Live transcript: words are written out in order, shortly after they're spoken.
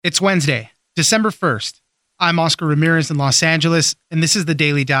It's Wednesday, December 1st. I'm Oscar Ramirez in Los Angeles, and this is the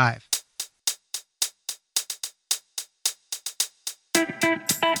Daily Dive.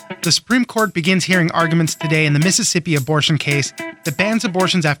 The Supreme Court begins hearing arguments today in the Mississippi abortion case that bans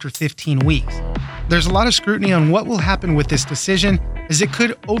abortions after 15 weeks. There's a lot of scrutiny on what will happen with this decision, as it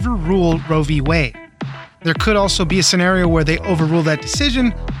could overrule Roe v. Wade. There could also be a scenario where they overrule that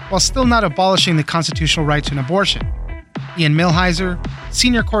decision while still not abolishing the constitutional right to an abortion. Ian Millhiser,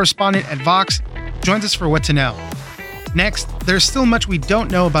 senior correspondent at Vox, joins us for What to Know. Next, there's still much we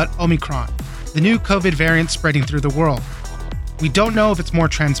don't know about Omicron, the new COVID variant spreading through the world. We don't know if it's more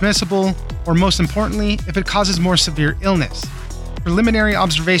transmissible, or most importantly, if it causes more severe illness. Preliminary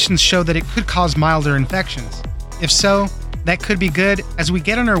observations show that it could cause milder infections. If so, that could be good as we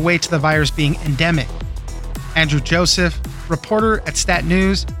get on our way to the virus being endemic. Andrew Joseph, reporter at Stat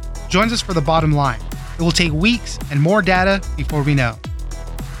News, joins us for The Bottom Line. It will take weeks and more data before we know.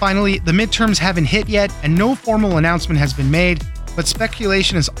 Finally, the midterms haven't hit yet and no formal announcement has been made, but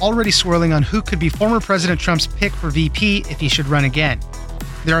speculation is already swirling on who could be former President Trump's pick for VP if he should run again.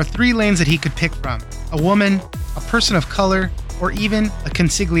 There are three lanes that he could pick from: a woman, a person of color, or even a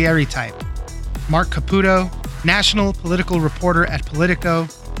consigliere type. Mark Caputo, national political reporter at Politico,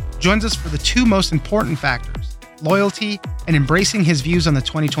 joins us for the two most important factors: loyalty and embracing his views on the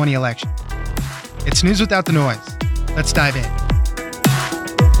 2020 election. It's news without the noise. Let's dive in.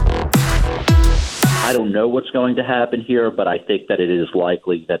 I don't know what's going to happen here, but I think that it is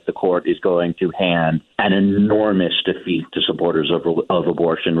likely that the court is going to hand an enormous defeat to supporters of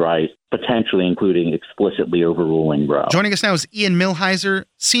abortion rights, potentially including explicitly overruling Roe. Joining us now is Ian Millhiser,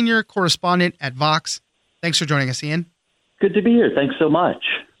 senior correspondent at Vox. Thanks for joining us, Ian. Good to be here. Thanks so much.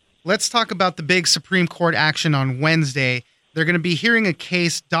 Let's talk about the big Supreme Court action on Wednesday. They're going to be hearing a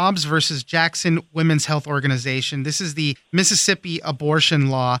case, Dobbs versus Jackson Women's Health Organization. This is the Mississippi abortion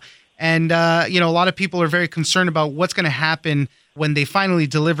law. And, a lot of people are very concerned about what's going to happen when they finally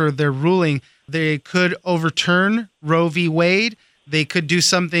deliver their ruling. They could overturn Roe v. Wade. They could do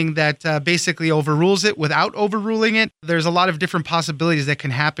something that basically overrules it without overruling it. There's a lot of different possibilities that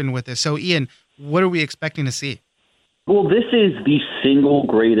can happen with this. So, Ian, what are we expecting to see? Well, this is the single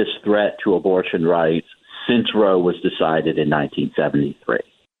greatest threat to abortion rights since Roe was decided in 1973.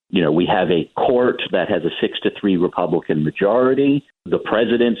 We have a court that has a 6-3 Republican majority. The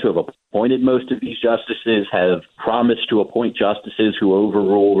presidents who have appointed most of these justices have promised to appoint justices who will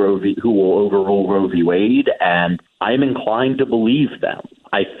overrule Roe v. Wade, and I'm inclined to believe them.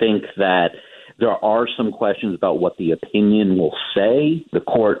 I think that there are some questions about what the opinion will say. The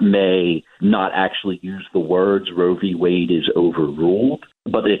court may not actually use the words Roe v. Wade is overruled,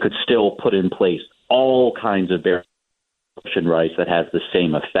 but it could still put in place all kinds of abortion rights that has the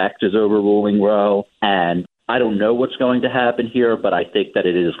same effect as overruling Roe. And I don't know what's going to happen here, but I think that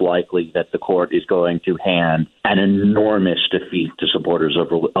it is likely that the court is going to hand an enormous defeat to supporters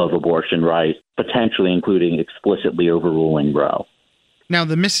of abortion rights, potentially including explicitly overruling Roe. Now,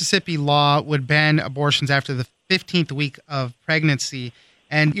 the Mississippi law would ban abortions after the 15th week of pregnancy.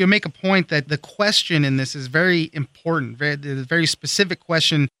 And you make a point that the question in this is very important. The very specific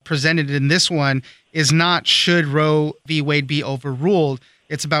question presented in this one is not should Roe v. Wade be overruled.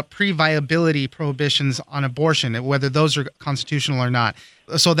 It's about pre-viability prohibitions on abortion, whether those are constitutional or not.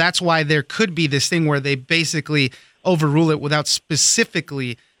 So that's why there could be this thing where they basically overrule it without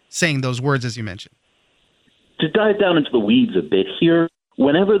specifically saying those words, as you mentioned. To dive down into the weeds a bit here,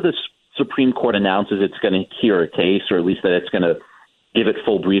 whenever the Supreme Court announces it's going to hear a case, or at least that it's going to give it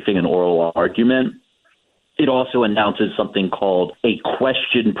full briefing and oral argument, it also announces something called a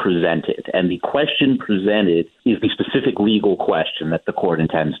question presented. And the question presented is the specific legal question that the court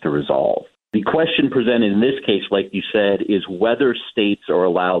intends to resolve. The question presented in this case, like you said, is whether states are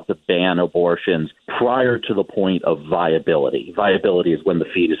allowed to ban abortions prior to the point of viability. Viability is when the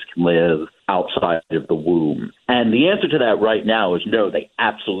fetus can live outside of the womb. And the answer to that right now is no, they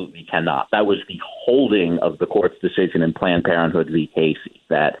absolutely cannot. That was the holding of the court's decision in Planned Parenthood v. Casey,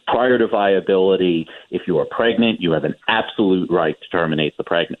 that prior to viability, if you are pregnant, you have an absolute right to terminate the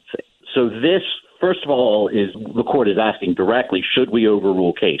pregnancy. So this, first of all, is the court is asking directly, should we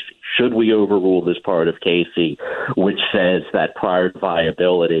overrule Casey? Should we overrule this part of Casey, which says that prior to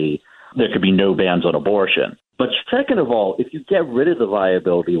viability, there could be no bans on abortion? But second of all, if you get rid of the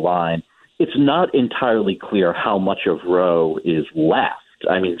viability line, it's not entirely clear how much of Roe is left.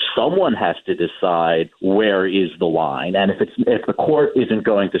 I mean, someone has to decide where is the line. And if the court isn't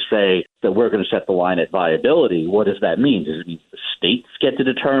going to say that we're going to set the line at viability, what does that mean? Does it mean the states get to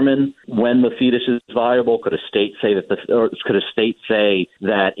determine when the fetus is viable? Could a state say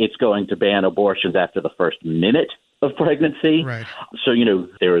that it's going to ban abortions after the first minute of pregnancy. Right. So,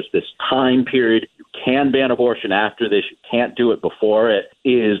 there is this time period. You can ban abortion after this. You can't do it before it,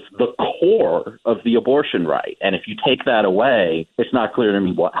 is the core of the abortion right. And if you take that away, it's not clear to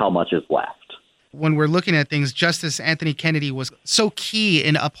me how much is left. When we're looking at things, Justice Anthony Kennedy was so key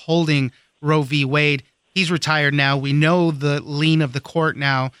in upholding Roe v. Wade. He's retired now. We know the lean of the court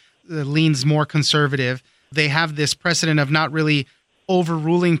now. The lean's more conservative. They have this precedent of not really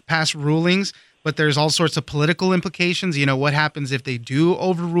overruling past rulings, but there's all sorts of political implications. What happens if they do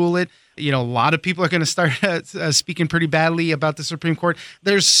overrule it? A lot of people are going to start speaking pretty badly about the Supreme Court.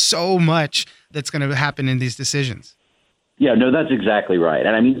 There's so much that's going to happen in these decisions. Yeah, no, that's exactly right.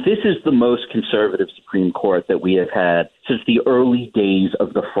 And I mean, this is the most conservative Supreme Court that we have had since the early days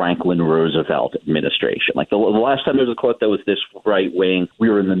of the Franklin Roosevelt administration. Like the last time there was a court that was this right wing, we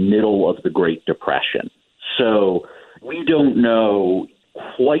were in the middle of the Great Depression. So we don't know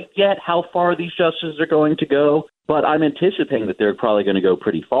quite yet how far these justices are going to go, but I'm anticipating that they're probably going to go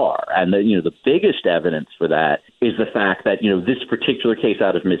pretty far. And the biggest evidence for that is the fact that, this particular case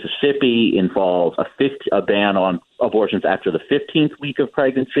out of Mississippi involves a ban on abortions after the 15th week of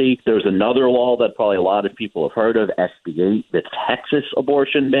pregnancy. There's another law that probably a lot of people have heard of, SB 8, the Texas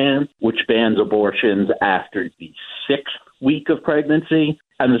abortion ban, which bans abortions after the 6th week of pregnancy.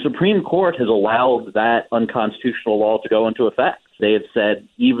 And the Supreme Court has allowed that unconstitutional law to go into effect. They have said,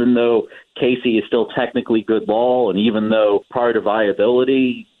 even though Casey is still technically good law, and even though prior to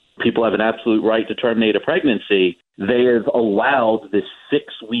viability, people have an absolute right to terminate a pregnancy, they have allowed this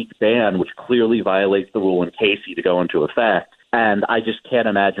 6-week ban, which clearly violates the rule in Casey, to go into effect. And I just can't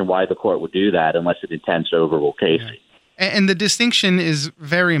imagine why the court would do that unless it intends to overrule Casey. Yeah. And the distinction is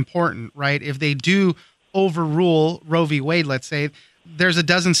very important, right? If they do overrule Roe v. Wade, let's say, there's a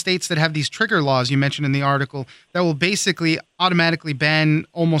dozen states that have these trigger laws you mentioned in the article that will basically automatically ban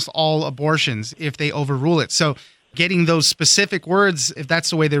almost all abortions if they overrule it. So getting those specific words, if that's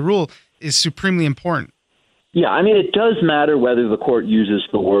the way they rule, is supremely important. Yeah, I mean, it does matter whether the court uses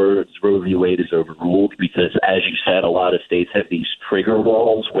the words Roe v. Wade is overruled, because, as you said, a lot of states have these trigger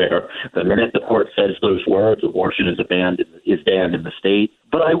laws where the minute the court says those words, abortion is banned in the state.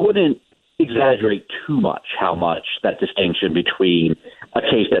 But I wouldn't exaggerate too much how much that distinction between a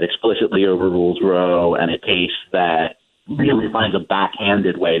case that explicitly overrules Roe and a case that really finds a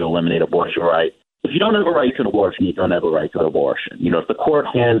backhanded way to eliminate abortion right. If you don't have a right to an abortion, you don't have a right to an abortion. If the court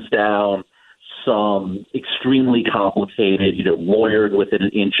hands down some extremely complicated, lawyered within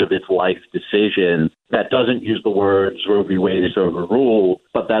an inch of its life decision that doesn't use the words Roe v. Wade is overruled,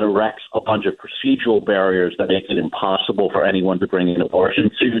 but that erects a bunch of procedural barriers that make it impossible for anyone to bring an abortion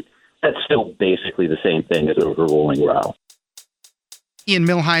suit, that's still basically the same thing as overruling Roe. Ian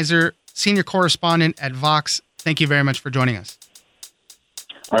Millhiser, senior correspondent at Vox, thank you very much for joining us.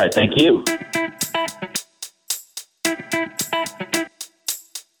 All right, thank you.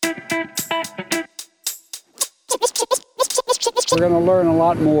 We're going to learn a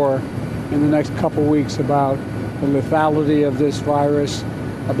lot more in the next couple weeks about the lethality of this virus,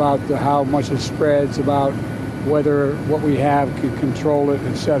 about how much it spreads, about whether what we have can control it,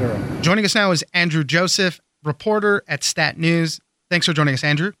 etc. Joining us now is Andrew Joseph, reporter at Stat News. Thanks for joining us,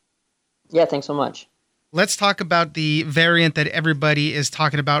 Andrew. Yeah, thanks so much. Let's talk about the variant that everybody is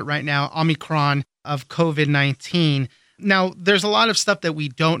talking about right now, Omicron of COVID-19. Now, there's a lot of stuff that we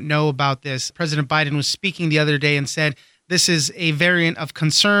don't know about this. President Biden was speaking the other day and said, this is a variant of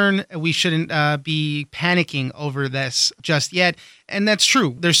concern. We shouldn't be panicking over this just yet. And that's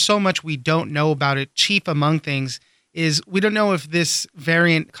true. There's so much we don't know about it. Chief among things is we don't know if this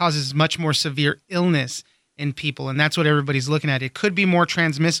variant causes much more severe illness in people. And that's what everybody's looking at. It could be more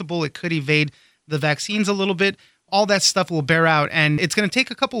transmissible. It could evade the vaccines a little bit. All that stuff will bear out. And it's going to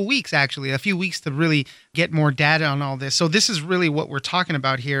take a couple of weeks, actually, a few weeks to really get more data on all this. So this is really what we're talking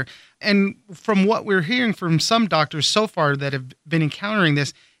about here. And from what we're hearing from some doctors so far that have been encountering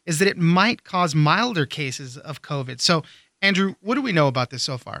this is that it might cause milder cases of COVID. So, Andrew, what do we know about this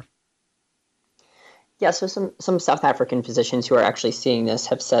so far? Yeah, so some South African physicians who are actually seeing this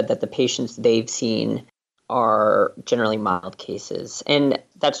have said that the patients they've seen are generally mild cases. And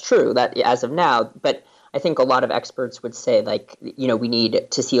that's true that as of now, but I think a lot of experts would say, we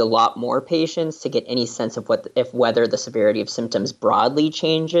need to see a lot more patients to get any sense of whether the severity of symptoms broadly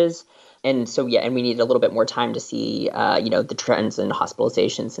changes. And so, and we need a little bit more time to see, the trends in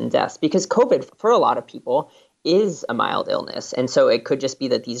hospitalizations and deaths, because COVID, for a lot of people, is a mild illness. And so it could just be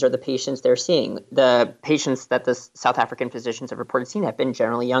that these are the patients they're seeing. The patients that the South African physicians have reported seeing have been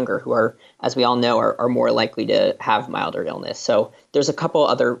generally younger, who are, as we all know, are more likely to have milder illness. So there's a couple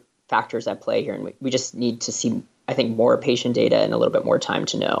other factors at play here, and we just need to see, I think, more patient data and a little bit more time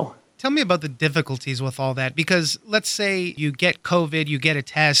to know. Tell me about the difficulties with all that, because let's say you get COVID, you get a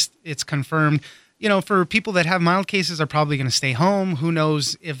test, it's confirmed. For people that have mild cases are probably going to stay home. Who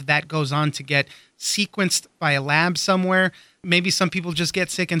knows if that goes on to get sequenced by a lab somewhere. Maybe some people just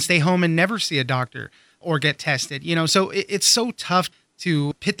get sick and stay home and never see a doctor or get tested. So it's so tough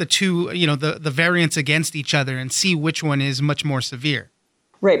to pit the two, the variants against each other and see which one is much more severe.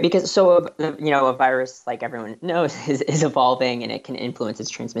 Right, because a virus, like everyone knows, is evolving, and it can influence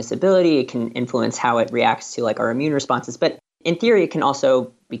its transmissibility. It can influence how it reacts to our immune responses. But in theory, it can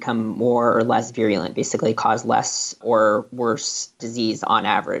also become more or less virulent, basically cause less or worse disease on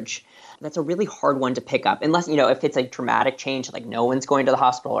average. That's a really hard one to pick up. Unless, if it's a dramatic change, like no one's going to the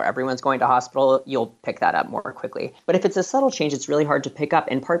hospital or everyone's going to hospital, you'll pick that up more quickly. But if it's a subtle change, it's really hard to pick up,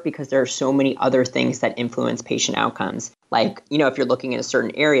 in part because there are so many other things that influence patient outcomes. Like, if you're looking in a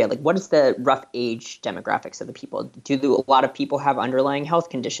certain area, like what is the rough age demographics of the people? Do a lot of people have underlying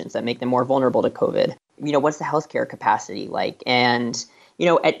health conditions that make them more vulnerable to COVID? What's the healthcare capacity like? And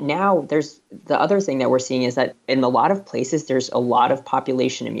now there's the other thing that we're seeing is that in a lot of places, there's a lot of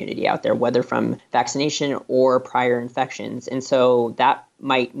population immunity out there, whether from vaccination or prior infections. And so that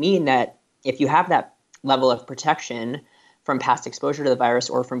might mean that if you have that level of protection from past exposure to the virus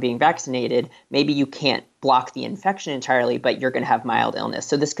or from being vaccinated, maybe you can't block the infection entirely, but you're going to have mild illness.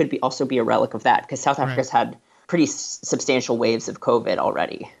 So this could also be a relic of that, because South Africa's had pretty substantial waves of COVID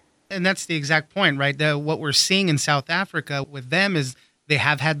already. And that's the exact point, right? What we're seeing in South Africa with them is they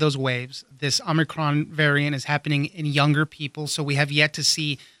have had those waves. This Omicron variant is happening in younger people. So we have yet to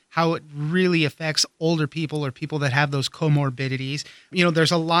see how it really affects older people or people that have those comorbidities.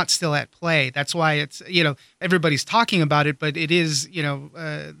 There's a lot still at play. That's why it's, everybody's talking about it, but it is,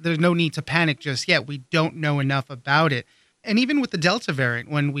 there's no need to panic just yet. We don't know enough about it. And even with the Delta variant,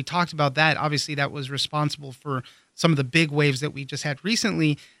 when we talked about that, obviously that was responsible for some of the big waves that we just had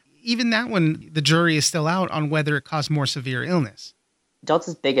recently. Even that one, the jury is still out on whether it caused more severe illness.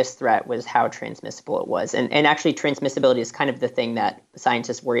 Delta's biggest threat was how transmissible it was. And actually, transmissibility is kind of the thing that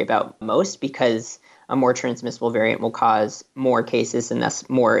scientists worry about most, because a more transmissible variant will cause more cases and thus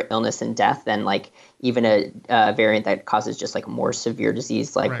more illness and death than even a variant that causes just more severe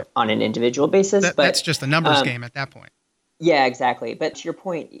disease right. on an individual basis. That's just a numbers game at that point. Yeah, exactly. But to your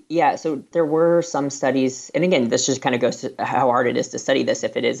point, so there were some studies, and again, this just kind of goes to how hard it is to study this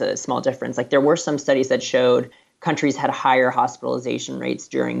if it is a small difference. There were some studies that showed countries had higher hospitalization rates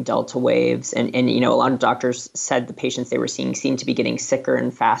during Delta waves. And a lot of doctors said the patients they were seeing seemed to be getting sicker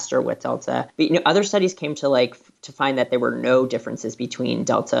and faster with Delta. But, other studies came to to find that there were no differences between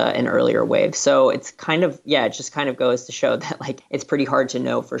Delta and earlier waves. So it's kind of, it just kind of goes to show that it's pretty hard to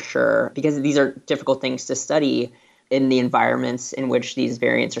know for sure, because these are difficult things to study in the environments in which these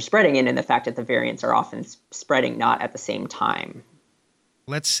variants are spreading in, and the fact that the variants are often spreading not at the same time.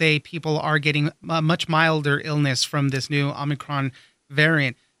 Let's say people are getting a much milder illness from this new Omicron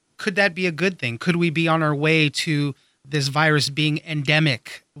variant. Could that be a good thing? Could we be on our way to this virus being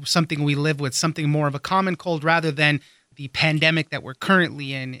endemic, something we live with, something more of a common cold rather than the pandemic that we're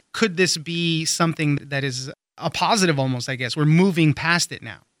currently in? Could this be something that is a positive almost, I guess? We're moving past it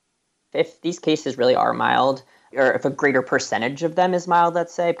now. If these cases really are mild, or if a greater percentage of them is mild,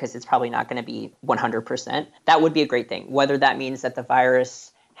 let's say, because it's probably not going to be 100%, that would be a great thing. Whether that means that the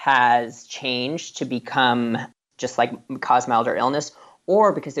virus has changed to become just cause milder illness,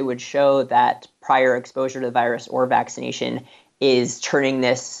 or because it would show that prior exposure to the virus or vaccination is turning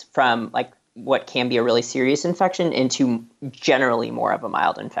this from what can be a really serious infection into generally more of a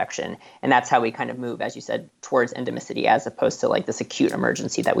mild infection. And that's how we kind of move, as you said, towards endemicity, as opposed to this acute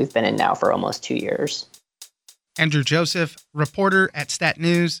emergency that we've been in now for almost 2 years. Andrew Joseph, reporter at Stat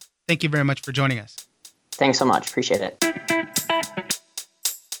News. Thank you very much for joining us. Thanks so much. Appreciate it.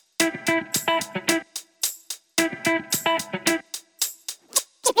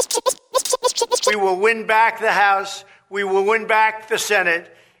 We will win back the House, we will win back the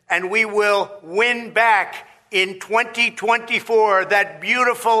Senate, and we will win back in 2024 that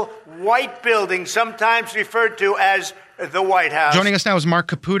beautiful white building, sometimes referred to as the White House. Joining us now is Mark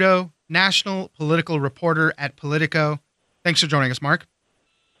Caputo, national political reporter at Politico. Thanks for joining us, Mark.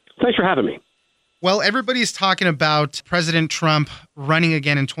 Thanks for having me. Well, everybody's talking about President Trump running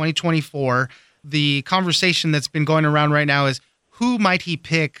again in 2024. The conversation that's been going around right now is who might he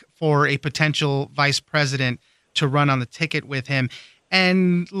pick for a potential vice president to run on the ticket with him?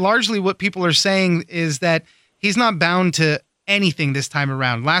 And largely what people are saying is that he's not bound to anything this time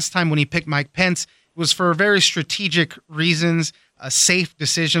around. Last time when he picked Mike Pence, it was for very strategic reasons, a safe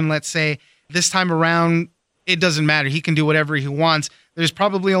decision, let's say. This time around, it doesn't matter. He can do whatever he wants. There's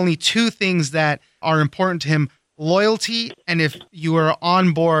probably only two things that are important to him. loyalty and if you are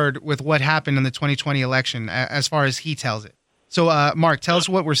on board with what happened in the 2020 election as far as he tells it. So, Mark, tell us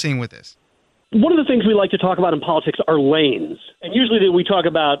what we're seeing with this. One of the things we like to talk about in politics are lanes. And usually we talk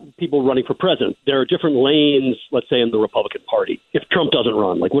about people running for president. There are different lanes, let's say, in the Republican Party. If Trump doesn't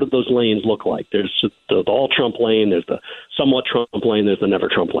run, like what do those lanes look like? There's the all-Trump lane, there's the somewhat Trump lane, there's the never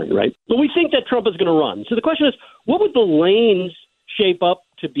Trump lane, right? But we think that Trump is going to run. So the question is, what would the lanes shape up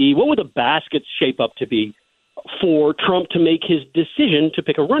to be? What would the baskets shape up to be for Trump to make his decision to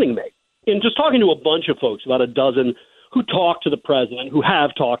pick a running mate? And just talking to a bunch of folks, about a dozen, who talk to the president, who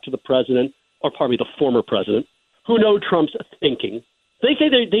have talked to the president, or pardon me, the former president, who know Trump's thinking, they say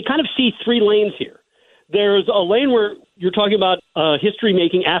they kind of see three lanes here. There's a lane where you're talking about a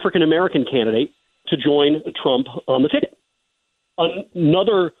history-making African-American candidate to join Trump on the ticket.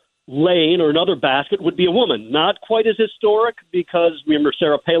 Another lane or another basket would be a woman, not quite as historic because remember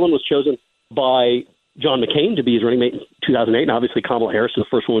Sarah Palin was chosen by John McCain to be his running mate in 2008, and obviously Kamala Harris is the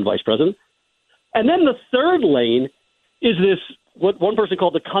first woman vice president. And then the third lane is this, what one person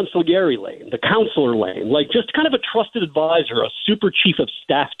called the consigliere lane, the counselor lane, like just kind of a trusted advisor, a super chief of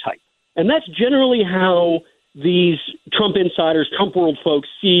staff type. And that's generally how these Trump insiders, Trump world folks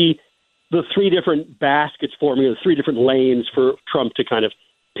see the three different baskets forming, the three different lanes for Trump to kind of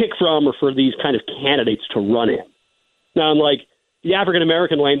pick from or for these kind of candidates to run in. Now, unlike the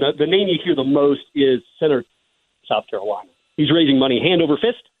African-American lane, the name you hear the most is Senator South Carolina. He's raising money hand over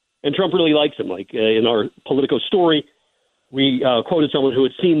fist, and Trump really likes him. Like in our Politico story, we quoted someone who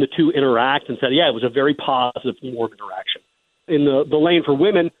had seen the two interact and said, yeah, it was a very positive, warm interaction. In the lane for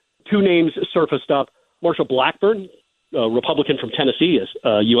women, two names surfaced up. Marsha Blackburn, a Republican from Tennessee, is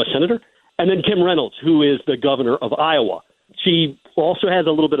a U.S. Senator, and then Kim Reynolds, who is the governor of Iowa. She also has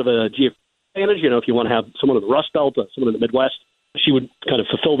a little bit of a geographic advantage. You know, if you want to have someone in the Rust Belt, someone in the Midwest, she would kind of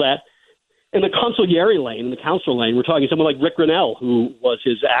fulfill that. In the consigliere lane, in the counselor lane, we're talking someone like Rick Grenell, who was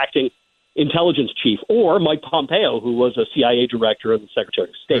his acting intelligence chief, or Mike Pompeo, who was a CIA director and the Secretary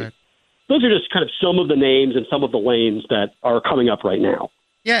of State. Right. Those are just kind of some of the names and some of the lanes that are coming up right now.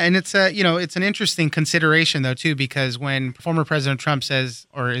 Yeah, and it's it's an interesting consideration though too, because when former President Trump says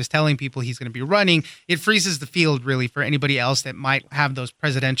or is telling people he's going to be running, it freezes the field really for anybody else that might have those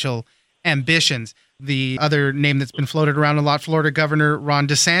presidential ambitions. The other name that's been floated around a lot, Florida Governor Ron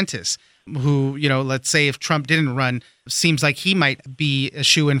DeSantis, who, let's say if Trump didn't run, seems like he might be a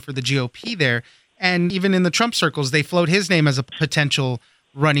shoo-in for the GOP there. And even in the Trump circles, they float his name as a potential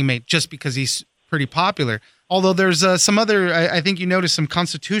running mate just because he's pretty popular. Although there's some other, I think you noticed some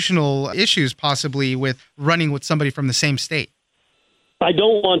constitutional issues possibly with running with somebody from the same state. I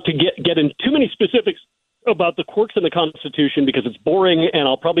don't want to get into too many specifics about the quirks in the Constitution because it's boring and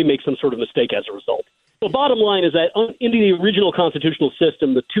I'll probably make some sort of mistake as a result. The bottom line is that in the original constitutional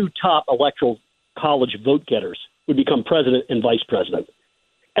system, the two top electoral college vote getters would become president and vice president.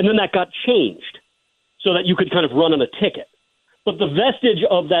 And then that got changed so that you could kind of run on a ticket. But the vestige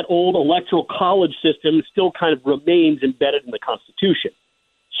of that old electoral college system still kind of remains embedded in the Constitution.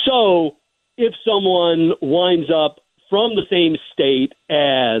 So if someone winds up from the same state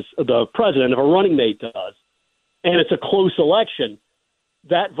as the president, if a running mate does, and it's a close election,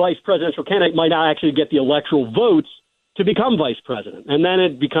 that vice presidential candidate might not actually get the electoral votes to become vice president. And then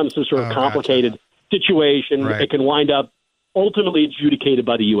it becomes some sort of complicated situation. Right. It can wind up ultimately adjudicated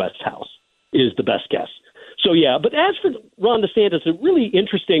by the U.S. House, is the best guess. So, yeah. But as for Ron DeSantis, a really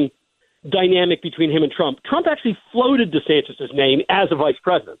interesting dynamic between him and Trump. Trump actually floated DeSantis' name as a vice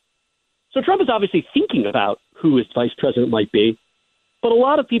president. So Trump is obviously thinking about who his vice president might be. But a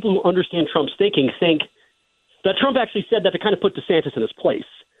lot of people who understand Trump's thinking think that Trump actually said that to kind of put DeSantis in his place.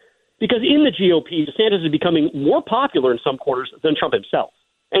 Because in the GOP, DeSantis is becoming more popular in some quarters than Trump himself.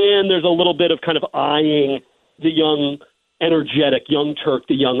 And there's a little bit of kind of eyeing the young, energetic young Turk,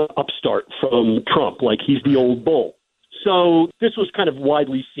 the young upstart from Trump, like he's the old bull. So this was kind of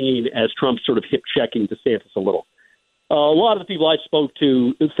widely seen as Trump sort of hip-checking DeSantis a little. A lot of the people I spoke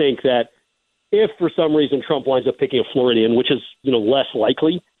to think that if for some reason Trump winds up picking a Floridian, which is less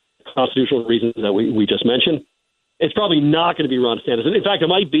likely, constitutional reasons that we just mentioned, it's probably not going to be Ron DeSantis. In fact, it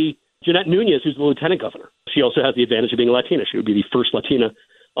might be Jeanette Nunez, who's the lieutenant governor. She also has the advantage of being Latina. She would be the first Latina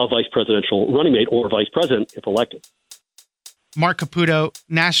vice presidential running mate or vice president if elected. Mark Caputo,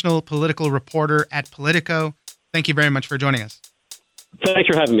 national political reporter at Politico. Thank you very much for joining us. Thanks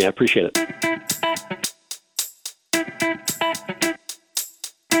for having me. I appreciate it.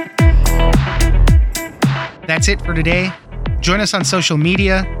 That's it for today. Join us on social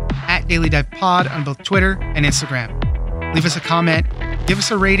media at Daily Dive Pod on both Twitter and Instagram. Leave us a comment, give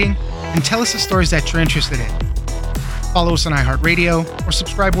us a rating, and tell us the stories that you're interested in. Follow us on iHeartRadio or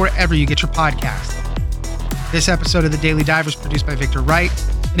subscribe wherever you get your podcasts. This episode of The Daily Dive was produced by Victor Wright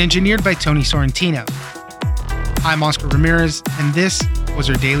and engineered by Tony Sorrentino. I'm Oscar Ramirez, and this was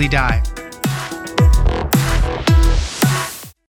our Daily Dive.